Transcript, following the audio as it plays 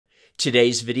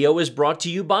Today's video is brought to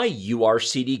you by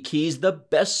URCD Keys, the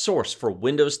best source for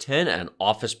Windows 10 and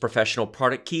Office Professional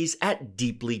product keys at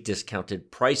deeply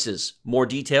discounted prices. More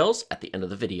details at the end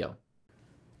of the video.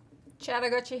 Chad, I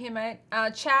got you here, mate.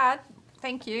 Chad,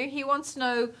 thank you. He wants to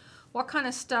know what kind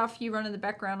of stuff you run in the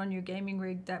background on your gaming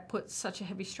rig that puts such a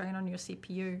heavy strain on your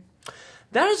CPU.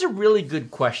 That is a really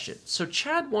good question. So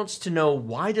Chad wants to know,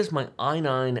 why does my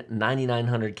i9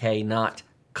 9900K not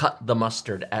cut the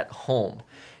mustard at home?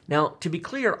 Now, to be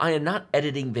clear, I am not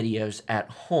editing videos at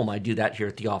home. I do that here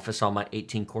at the office on my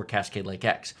 18-core Cascade Lake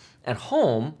X. At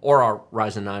home, or our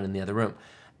Ryzen 9 in the other room,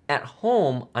 at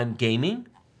home, I'm gaming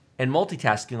and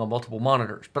multitasking on multiple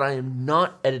monitors, but I am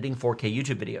not editing 4K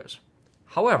YouTube videos.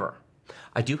 However,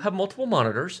 I do have multiple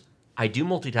monitors. I do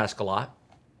multitask a lot.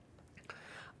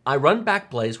 I run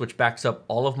Backblaze, which backs up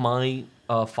all of my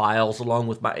files along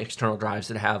with my external drives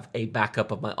that have a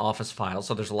backup of my Office files,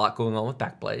 so there's a lot going on with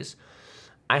Backblaze.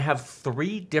 I have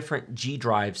 3 different G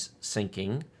drives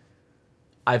syncing.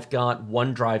 I've got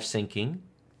OneDrive syncing.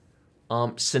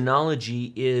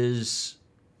 Synology is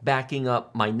backing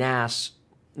up my NAS,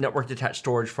 network attached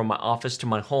storage, from my office to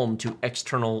my home to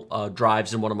external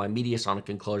drives in one of my Mediasonic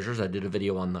enclosures. I did a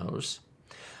video on those.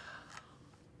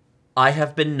 I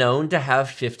have been known to have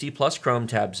 50 plus Chrome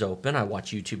tabs open. I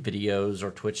watch YouTube videos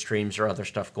or Twitch streams or other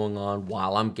stuff going on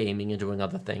while I'm gaming and doing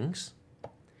other things.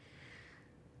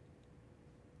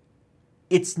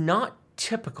 It's not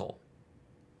typical,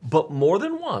 but more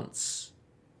than once,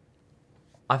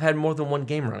 I've had more than one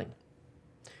game running.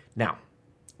 Now,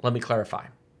 let me clarify.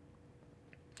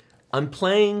 I'm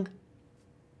playing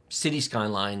City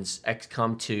Skylines,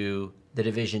 XCOM 2, The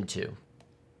Division 2.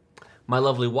 My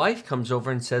lovely wife comes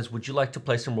over and says, "Would you like to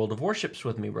play some World of Warships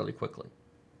with me really quickly?"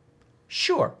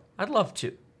 Sure, I'd love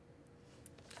to.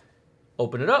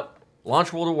 Open it up,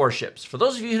 launch World of Warships. For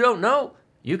those of you who don't know,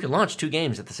 you can launch 2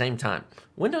 games at the same time.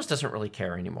 Windows doesn't really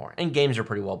care anymore, and games are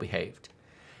pretty well behaved.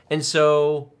 And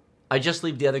so I just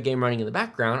leave the other game running in the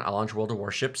background. I launch World of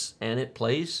Warships, and it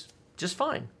plays just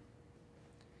fine.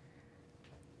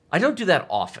 I don't do that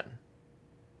often,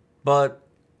 but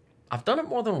I've done it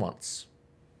more than once.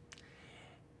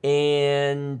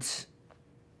 And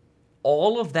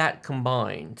all of that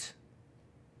combined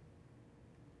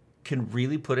can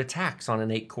really put a tax on an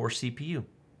 8-core CPU.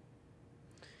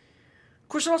 Of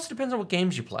course, it also depends on what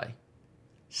games you play.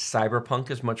 Cyberpunk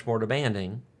is much more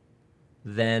demanding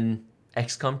than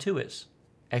XCOM 2 is.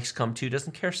 XCOM 2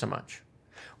 doesn't care so much.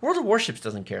 World of Warships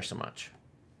doesn't care so much.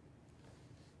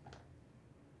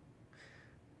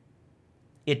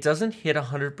 It doesn't hit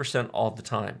 100% all the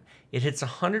time. It hits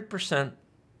 100%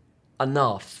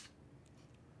 enough.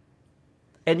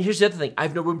 And here's the other thing. I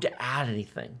have no room to add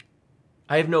anything.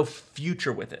 I have no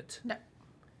future with it. No,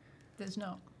 there's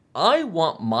no. I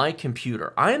want my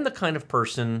computer. I am the kind of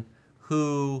person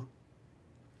who,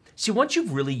 see, once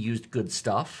you've really used good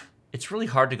stuff, it's really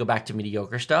hard to go back to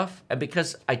mediocre stuff. And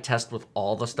because I test with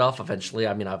all the stuff, eventually,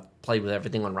 I mean, I've played with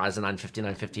everything on Ryzen 9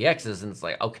 5950Xs, and it's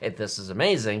like, okay, this is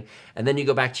amazing. And then you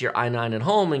go back to your i9 at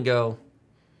home and go,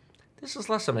 this is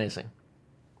less amazing.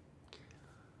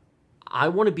 I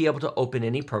want to be able to open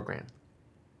any program.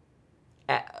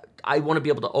 I want to be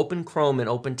able to open Chrome and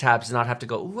open tabs and not have to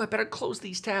go, ooh, I better close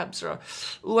these tabs, or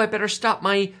ooh, I better stop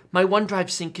my OneDrive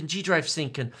sync and G Drive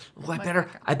sync, and ooh,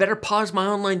 I better pause my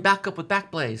online backup with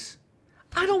Backblaze.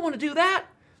 I don't want to do that.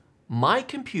 My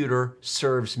computer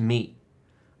serves me.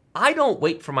 I don't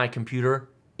wait for my computer.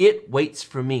 It waits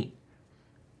for me.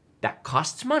 That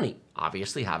costs money.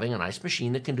 Obviously, having a nice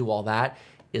machine that can do all that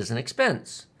is an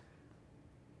expense.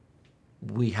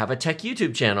 We have a tech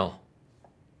YouTube channel.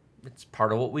 It's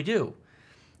part of what we do.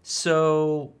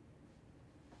 So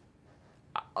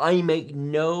I make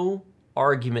no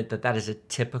argument that that is a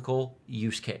typical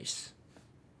use case.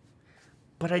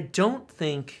 But I don't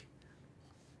think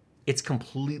it's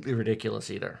completely ridiculous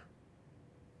either.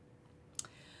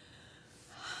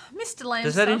 Mr. Lancer.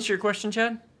 Does that answer your question,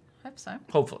 Chad? Hope so.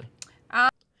 Hopefully.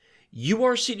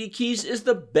 URCD Keys is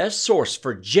the best source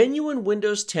for genuine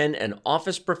Windows 10 and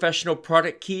Office Professional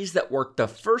product keys that work the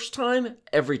first time,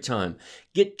 every time.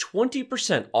 Get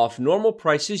 20% off normal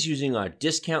prices using our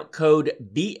discount code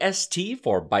BST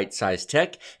for Byte Size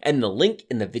Tech and the link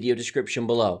in the video description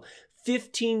below.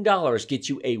 $15 gets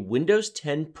you a Windows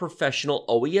 10 Professional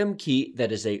OEM key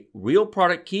that is a real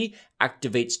product key,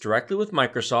 activates directly with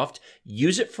Microsoft,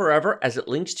 use it forever as it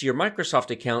links to your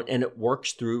Microsoft account, and it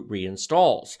works through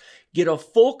reinstalls. Get a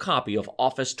full copy of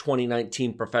Office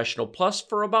 2019 Professional Plus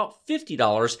for about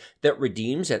 $50 that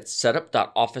redeems at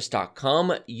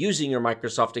setup.office.com using your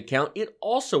Microsoft account. It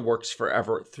also works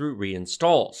forever through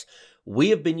reinstalls. We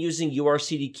have been using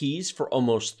URCD keys for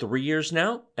almost 3 years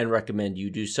now and recommend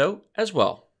you do so as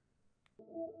well.